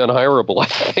effectively unhireable, I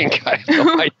think. I have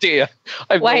no idea.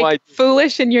 I have no idea.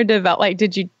 Foolish in your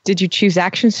did you choose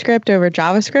ActionScript over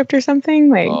JavaScript or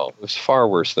something? Oh, it was far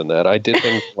worse than that. I did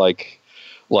things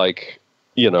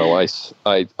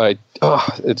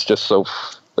it's just so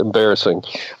embarrassing.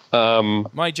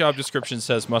 My job description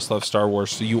says must love Star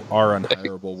Wars, so you are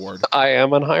unhireable, Ward. I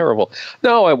am unhireable.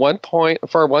 No, at one point,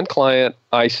 for one client,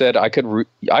 I said I can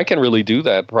really do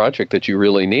that project that you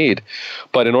really need,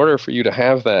 but in order for you to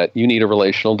have that, you need a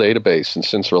relational database. And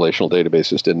since relational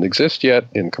databases didn't exist yet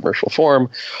in commercial form,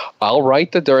 I'll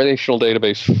write the relational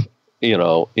database,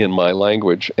 in my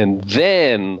language, and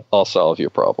then I'll solve your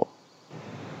problem.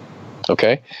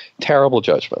 Okay, terrible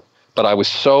judgment, but it was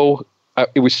so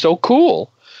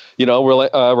cool.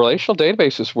 Relational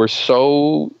databases were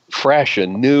so fresh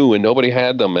and new, and nobody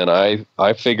had them, and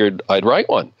I figured I'd write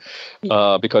one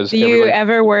because. Do you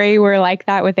ever worry we're like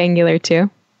that with Angular too?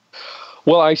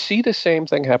 Well, I see the same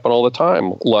thing happen all the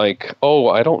time. Like,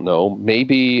 I don't know,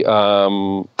 maybe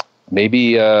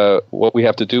what we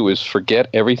have to do is forget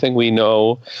everything we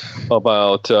know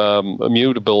about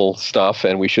immutable stuff,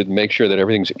 and we should make sure that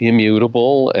everything's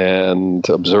immutable and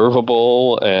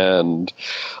observable. And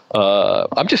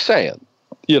I'm just saying,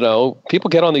 people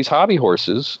get on these hobby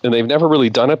horses, and they've never really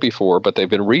done it before, but they've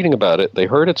been reading about it. They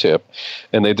heard a tip,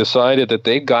 and they decided that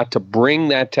they've got to bring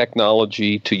that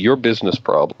technology to your business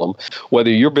problem, whether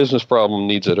your business problem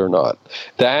needs it or not.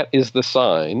 That is the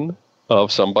sign of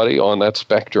somebody on that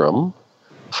spectrum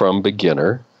from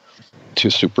beginner to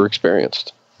super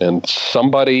experienced. And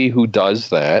somebody who does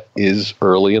that is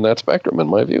early in that spectrum, in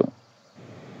my view.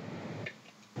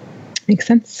 Makes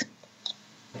sense.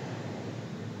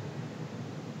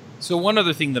 So one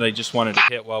other thing that I just wanted to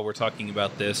hit while we're talking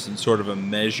about this, and sort of a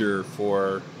measure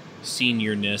for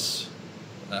seniorness,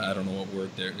 I don't know what word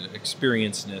there,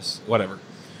 experienceness, whatever.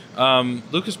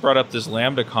 Lucas brought up this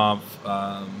LambdaConf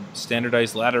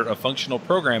standardized ladder of functional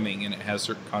programming, and it has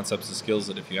certain concepts and skills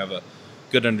that if you have a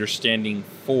good understanding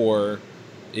for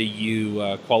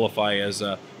you qualify as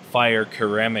a fire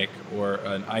ceramic or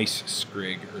an ice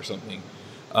scrig or something.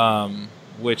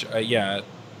 Which,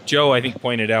 Joe, I think,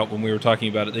 pointed out when we were talking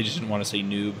about it, they just didn't want to say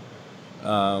noob.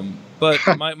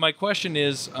 But my question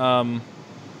is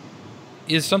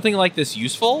something like this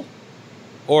useful?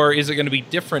 Or is it going to be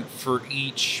different for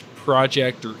each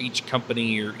project or each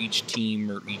company or each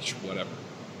team or each whatever?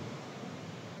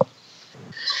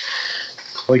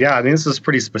 Well, yeah, I mean, this is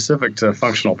pretty specific to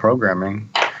functional programming.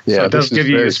 Yeah, so it does give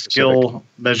you skill specific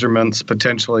measurements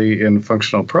potentially in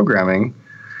functional programming,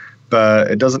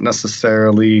 but it doesn't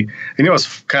necessarily. You know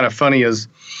what's kind of funny is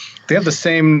they have the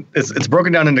same. It's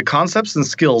broken down into concepts and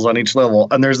skills on each level,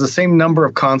 and there's the same number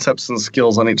of concepts and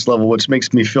skills on each level, which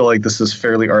makes me feel like this is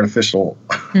fairly artificial.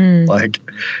 Like,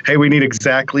 hey, we need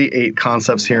exactly 8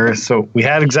 concepts here, so we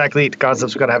had exactly 8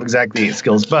 concepts. We got to have exactly 8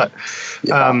 skills, but.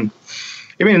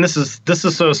 I mean, this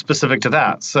is so specific to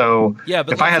that. So yeah,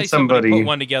 but if I had somebody put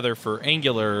one together for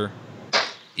Angular,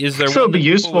 is there? So it'd be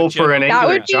useful for an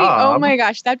Angular job. Oh my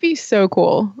gosh, that'd be so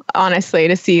cool. Honestly,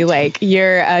 to see like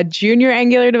you're a junior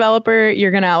Angular developer,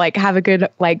 you're gonna like have a good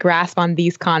like grasp on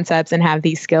these concepts and have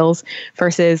these skills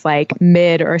versus like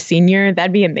mid or senior.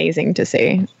 That'd be amazing to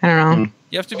see. I don't know.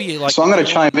 You have to be like. So I'm going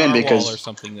to chime in because or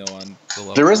something though on the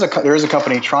level. there is a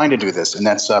company trying to do this, and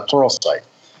that's Pluralsight.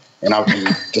 And I'll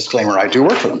disclaimer, I do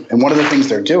work for them. And one of the things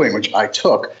they're doing, which I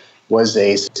took, was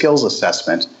a skills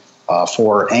assessment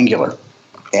for Angular.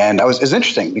 And it was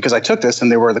interesting because I took this,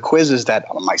 and there were the quizzes that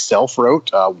myself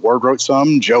wrote. Ward wrote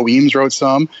some. Joe Eames wrote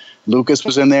some. Lucas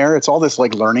was in there. It's all this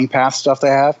like learning path stuff they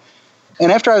have.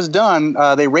 And after I was done,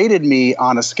 they rated me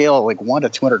on a scale of like 1 to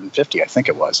 250, I think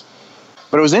it was.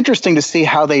 But it was interesting to see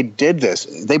how they did this.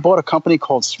 They bought a company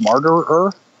called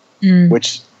Smarterer,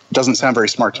 which doesn't sound very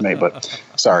smart to me, but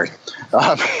sorry.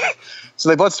 So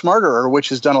they bought Smarterer, which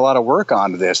has done a lot of work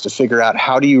on this to figure out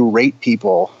how do you rate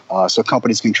people so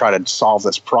companies can try to solve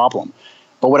this problem.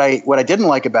 But what I didn't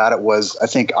like about it was, I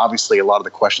think obviously a lot of the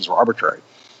questions were arbitrary.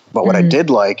 But what I did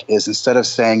like is instead of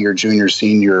saying you're junior,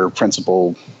 senior,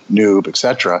 principal, noob,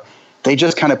 etc., they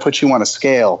just kind of put you on a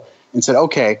scale and said,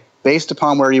 okay, based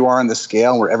upon where you are on the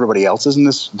scale and where everybody else is in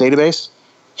this database,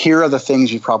 here are the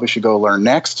things you probably should go learn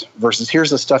next versus here's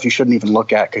the stuff you shouldn't even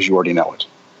look at because you already know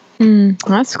it.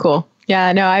 That's cool.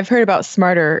 Yeah, no, I've heard about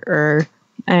Smarterer,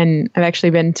 and I've actually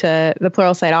been to the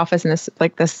Pluralsight office and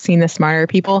seen the Smarterer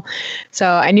people. So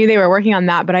I knew they were working on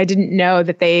that, but I didn't know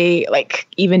that they like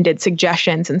even did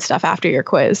suggestions and stuff after your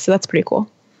quiz. So that's pretty cool.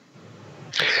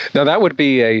 Now that would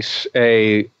be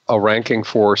a ranking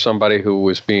for somebody who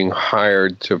was being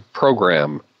hired to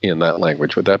program in that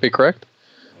language. Would that be correct?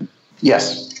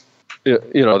 Yes. You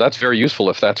know, that's very useful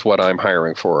if that's what I'm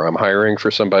hiring for. I'm hiring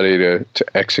for somebody to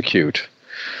execute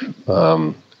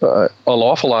an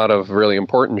awful lot of really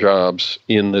important jobs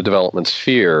in the development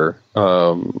sphere.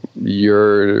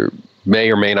 You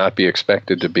may or may not be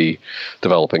expected to be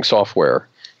developing software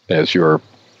as your,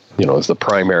 as the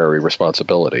primary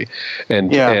responsibility.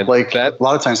 And like that, a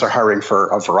lot of times they're hiring for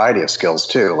a variety of skills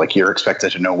too. Like you're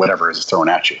expected to know whatever is thrown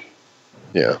at you.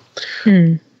 Yeah.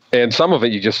 And some of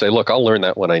it, you just say, look, I'll learn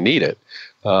that when I need it.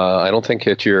 I don't think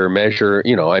that you're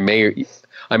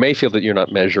I may feel that you're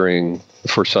not measuring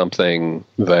for something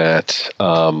that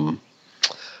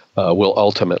will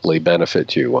ultimately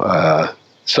benefit you.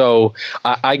 So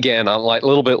again, I'm like a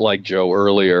little bit like Joe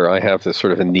earlier. I have this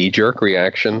sort of a knee-jerk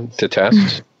reaction to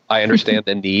tests. I understand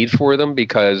the need for them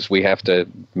because we have to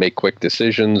make quick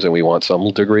decisions and we want some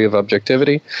degree of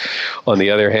objectivity. On the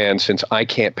other hand, since I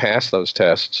can't pass those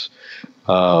tests,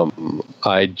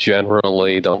 I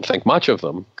generally don't think much of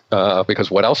them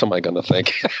because what else am I going to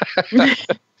think?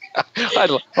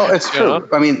 Well, it's true.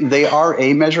 I mean, they are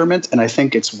a measurement, and I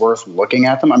think it's worth looking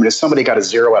at them. I mean, if somebody got a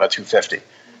 0 out of 250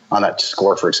 on that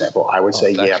score, for example, I would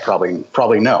say,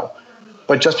 probably no.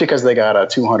 But just because they got a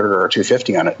 200 or a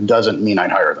 250 on it doesn't mean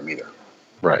I'd hire them either.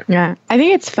 Right. Yeah. I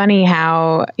think it's funny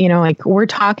how, like we're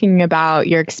talking about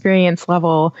your experience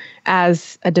level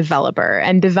as a developer,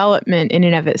 and development in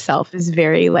and of itself is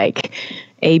very like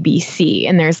ABC,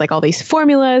 and there's like all these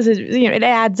formulas, it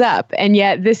adds up. And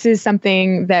yet this is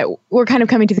something that we're kind of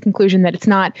coming to the conclusion that it's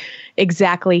not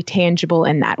exactly tangible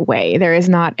in that way. There is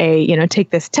not a, take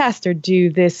this test or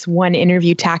do this one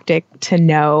interview tactic to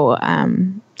know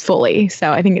fully.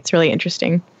 So I think it's really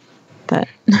interesting that...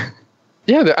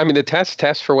 Yeah, I mean, the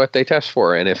test for what they test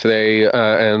for. And if they,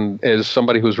 and as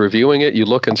somebody who's reviewing it, you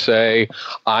look and say,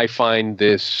 I find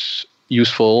this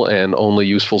useful and only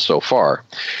useful so far.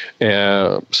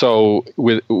 So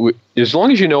with as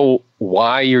long as you know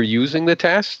why you're using the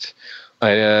test,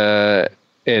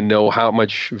 know how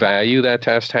much value that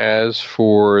test has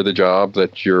for the job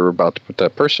that you're about to put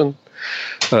that person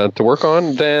to work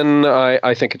on, then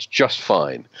I think it's just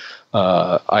fine.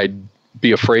 I'd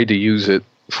be afraid to use it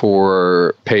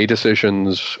for pay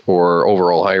decisions or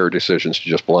overall hire decisions, to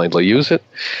just blindly use it.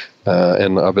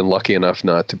 And I've been lucky enough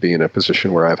not to be in a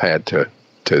position where I've had to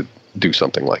do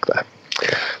something like that.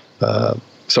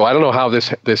 So I don't know how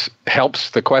this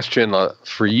helps the question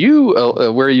for you,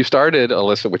 where you started,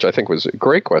 Alyssa, which I think was a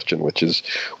great question, which is,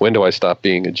 when do I stop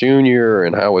being a junior,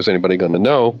 and how is anybody going to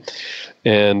know?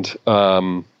 And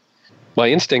my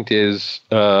instinct is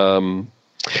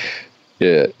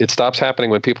it stops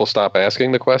happening when people stop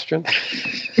asking the question.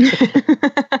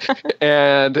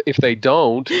 And if they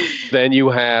don't, then you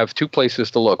have two places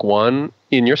to look. One,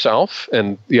 in yourself,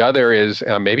 and the other is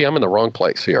maybe I'm in the wrong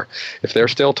place here. If they're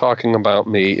still talking about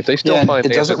me, if they still find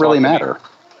it doesn't really matter.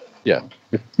 Yeah.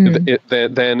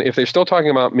 Then if they're still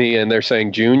talking about me and they're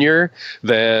saying junior,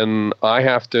 then I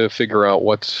have to figure out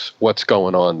what's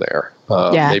going on there.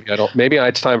 Maybe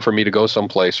it's time for me to go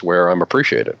someplace where I'm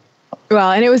appreciated.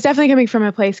 Well, and it was definitely coming from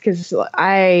a place, because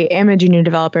I am a junior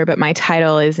developer, but my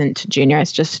title isn't junior.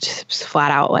 It's just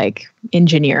flat out like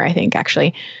engineer, I think,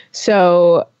 actually.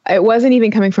 So it wasn't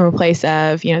even coming from a place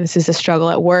of, this is a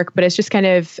struggle at work, but it's just kind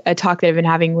of a talk that I've been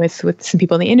having with some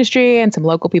people in the industry and some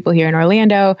local people here in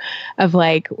Orlando of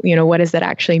like, what does that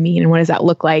actually mean? And what does that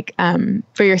look like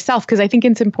for yourself? Because I think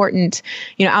it's important,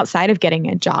 outside of getting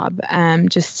a job,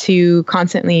 just to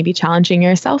constantly be challenging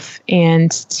yourself,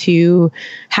 and to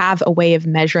have a way of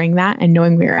measuring that and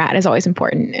knowing where you're at is always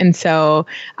important. And so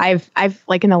I've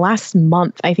like in the last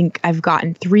month, I think I've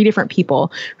gotten 3 different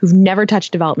people who've never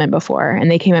touched development before. And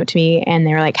they came up to me and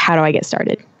they were like, how do I get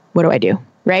started? What do I do?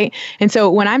 Right. And so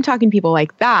when I'm talking to people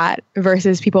like that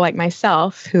versus people like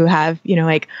myself who have,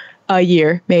 like a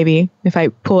year, maybe, if I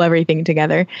pull everything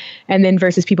together, and then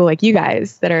versus people like you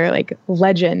guys that are like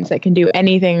legends that can do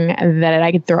anything that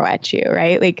I could throw at you.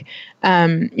 Right. Like,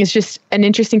 it's just an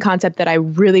interesting concept that I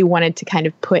really wanted to kind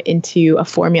of put into a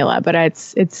formula, but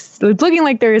it's looking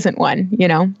like there isn't one,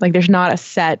 like there's not a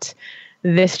set,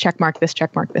 this check mark, this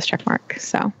check mark, this check mark.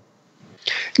 So.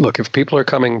 Look, if people are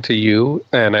coming to you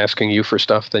and asking you for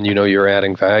stuff, then you're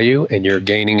adding value and you're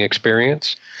gaining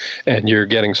experience and you're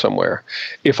getting somewhere.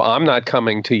 If I'm not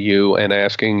coming to you and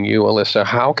asking you, Alyssa,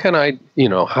 how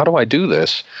do I do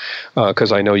this?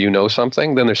 Because I know you know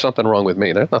something, then there's something wrong with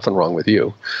me. There's nothing wrong with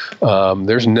you.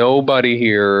 There's nobody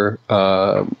here.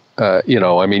 You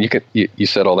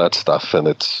said all that stuff and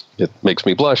it makes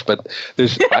me blush, but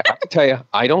I have to tell you,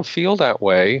 I don't feel that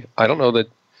way. I don't know that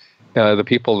the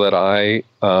people that I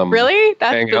really,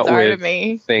 that's bizarre to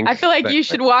me. I feel like you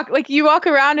should you walk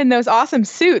around in those awesome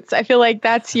suits. I feel like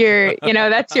that's your,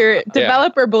 that's your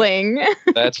developer bling.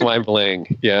 That's my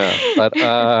bling. Yeah,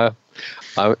 but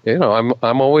I'm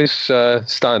always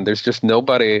stunned. There's just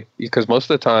nobody, because most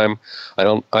of the time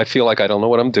I feel like I don't know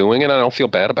what I'm doing, and I don't feel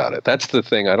bad about it. That's the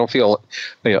thing. I don't feel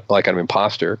like I'm an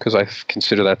imposter, because I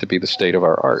consider that to be the state of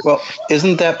our art. Well,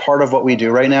 isn't that part of what we do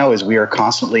right now? Is we are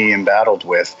constantly embattled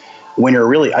with. When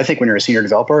I think when you're a senior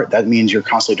developer, that means you're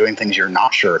constantly doing things you're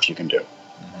not sure if you can do.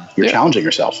 You're challenging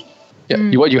yourself.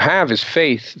 Yeah. What you have is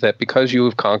faith that because you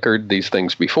have conquered these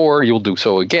things before, you'll do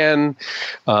so again.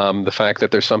 The fact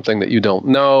that there's something that you don't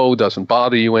know doesn't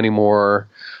bother you anymore.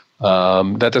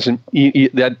 That doesn't,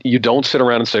 that you don't sit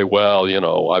around and say, well,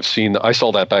 I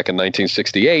saw that back in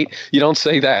 1968. You don't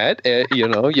say that.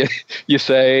 You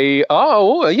say,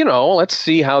 let's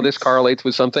see how this correlates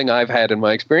with something I've had in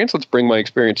my experience. Let's bring my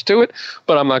experience to it,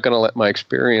 but I'm not going to let my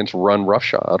experience run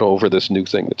roughshod over this new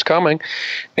thing that's coming.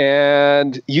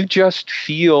 And you just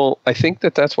feel, I think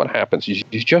that's what happens. You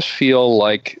just feel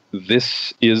like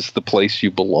this is the place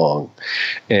you belong.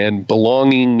 And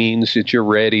belonging means that you're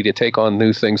ready to take on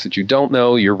new things that you don't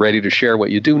know. You're ready to share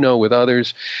what you do know with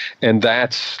others. And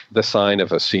that's the sign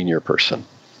of a senior person.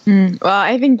 Well,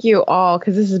 I think you all,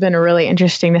 because this has been a really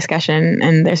interesting discussion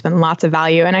and there's been lots of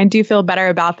value. And I do feel better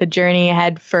about the journey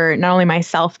ahead for not only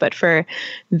myself, but for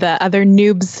the other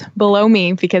noobs below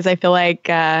me, because I feel like,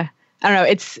 I don't know,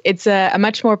 it's a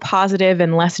much more positive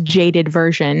and less jaded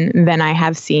version than I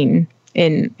have seen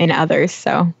in others.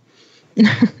 So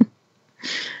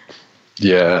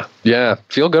yeah,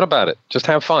 feel good about it. Just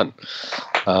have fun.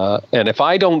 And if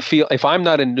I'm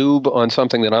not a noob on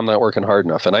something, then I'm not working hard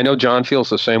enough. And I know John feels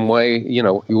the same way.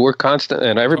 We're constant,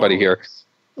 and everybody here,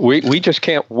 we just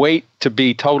can't wait to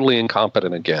be totally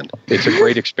incompetent again. It's a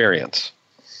great experience.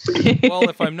 Well,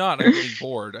 if I'm not, I'm getting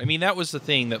bored. I mean, that was the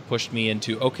thing that pushed me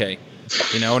into, okay,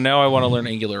 now I want to learn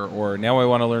Angular, or now I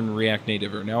want to learn React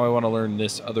Native, or now I want to learn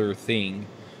this other thing.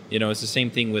 it's the same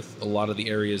thing with a lot of the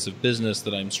areas of business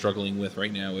that I'm struggling with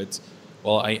right now. It's,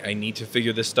 well, I need to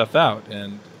figure this stuff out.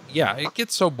 And yeah, it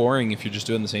gets so boring if you're just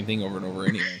doing the same thing over and over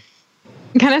anyway.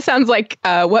 It kind of sounds like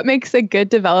what makes a good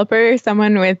developer?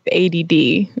 Someone with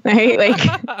ADD, right? Like,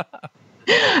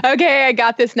 okay, I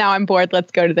got this now. I'm bored.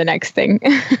 Let's go to the next thing.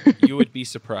 You would be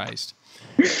surprised.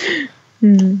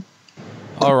 Mm-hmm.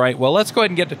 All right. Well, let's go ahead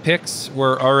and get to picks.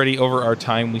 We're already over our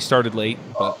time. We started late,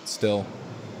 but still.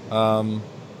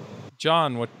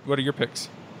 John, what are your picks?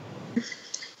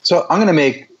 So I'm going to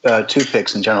make 2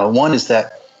 picks in general. One is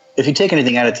that if you take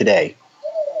anything out of today,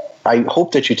 I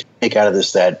hope that you take out of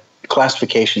this that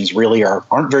classifications really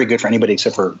aren't very good for anybody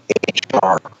except for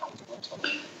HR.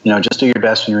 Just do your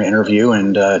best in your interview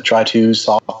and try to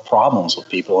solve problems with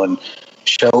people and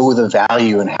show the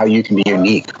value and how you can be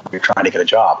unique when you're trying to get a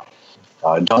job.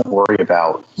 Don't worry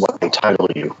about what they title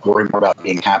you. Worry more about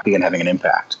being happy and having an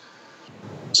impact.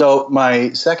 So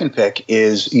my second pick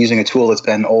is using a tool that's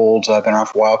been around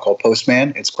for a while called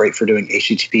Postman. It's great for doing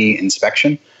HTTP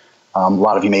inspection. A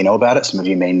lot of you may know about it. Some of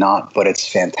you may not, but it's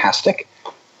fantastic.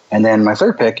 And then my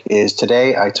third pick is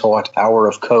today I taught Hour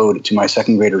of Code to my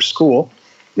second grader school.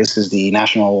 This is the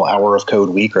National Hour of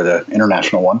Code week, or the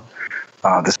international one,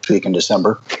 this week in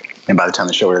December. And by the time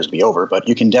the show airs, it'll be over. But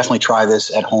you can definitely try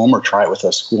this at home or try it with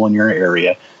a school in your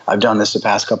area. I've done this the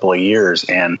past couple of years,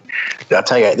 and I'll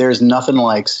tell you, there's nothing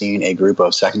like seeing a group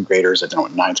of second graders,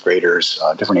 ninth graders,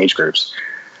 different age groups,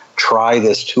 try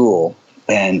this tool,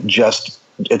 and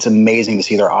it's amazing to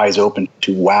see their eyes open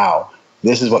to, wow,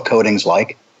 this is what coding's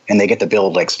like, and they get to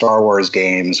build like Star Wars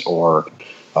games or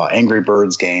Angry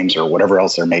Birds games or whatever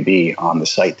else there may be on the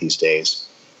site these days.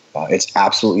 It's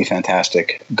absolutely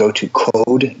fantastic. Go to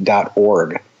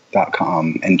code.org.com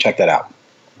and check that out.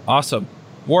 Awesome.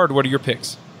 Ward, what are your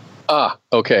picks?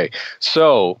 Okay.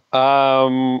 So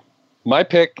my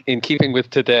pick in keeping with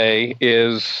today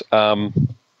is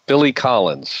Billy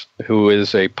Collins, who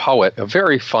is a poet, a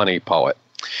very funny poet.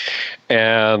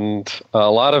 And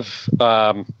a lot of,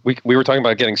 we were talking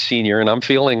about getting senior, and I'm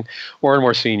feeling more and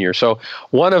more senior. So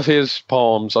one of his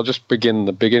poems, I'll just begin,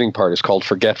 the beginning part is called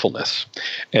Forgetfulness,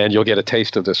 and you'll get a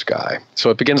taste of this guy. So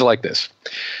it begins like this.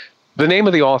 The name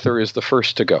of the author is the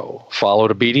first to go, followed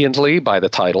obediently by the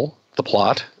title, the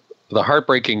plot, the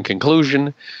heartbreaking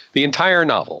conclusion, the entire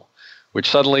novel, which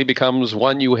suddenly becomes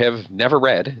one you have never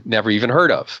read, never even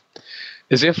heard of.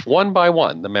 As if one by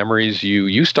one, the memories you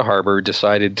used to harbor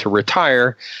decided to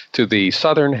retire to the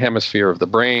southern hemisphere of the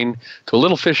brain, to a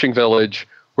little fishing village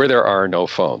where there are no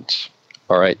phones.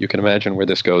 All right, you can imagine where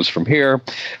this goes from here.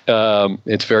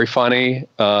 It's very funny,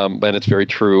 but it's very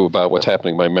true about what's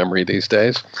happening in my memory these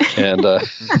days. And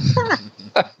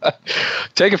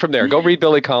take it from there. Go read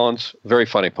Billy Collins, very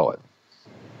funny poet.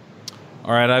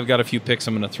 All right, I've got a few picks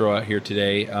I'm going to throw out here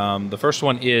today. The first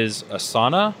one is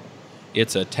Asana.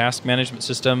 It's a task management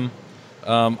system.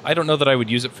 I don't know that I would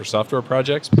use it for software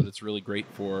projects, but it's really great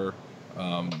for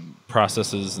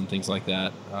processes and things like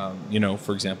that.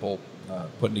 For example,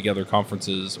 putting together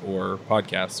conferences or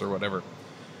podcasts or whatever.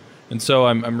 And so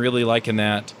I'm really liking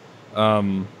that.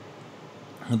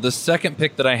 The second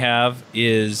pick that I have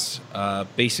is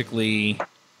basically,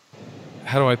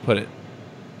 how do I put it?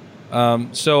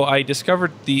 So I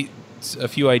discovered a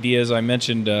few ideas. I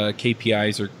mentioned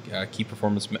KPIs, or key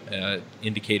performance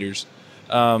indicators,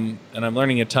 and I'm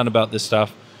learning a ton about this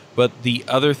stuff. But the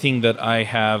other thing that I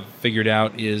have figured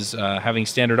out is having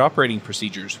standard operating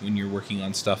procedures when you're working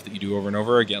on stuff that you do over and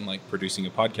over again, like producing a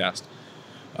podcast.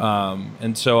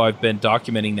 And so I've been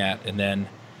documenting that, and then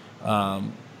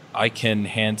I can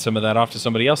hand some of that off to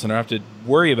somebody else, and I don't have to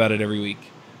worry about it every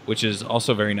week, which is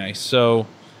also very nice. So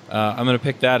I'm going to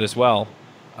pick that as well.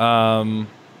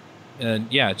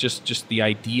 And yeah, just the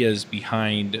ideas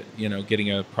behind,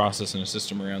 getting a process and a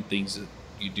system around things that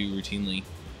you do routinely.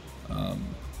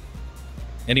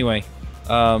 Anyway,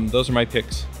 those are my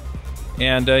picks.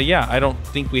 And I don't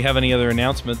think we have any other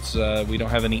announcements. We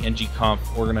don't have any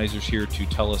NGConf organizers here to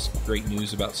tell us great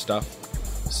news about stuff.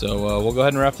 So we'll go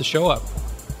ahead and wrap the show up.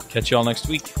 Catch you all next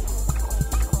week.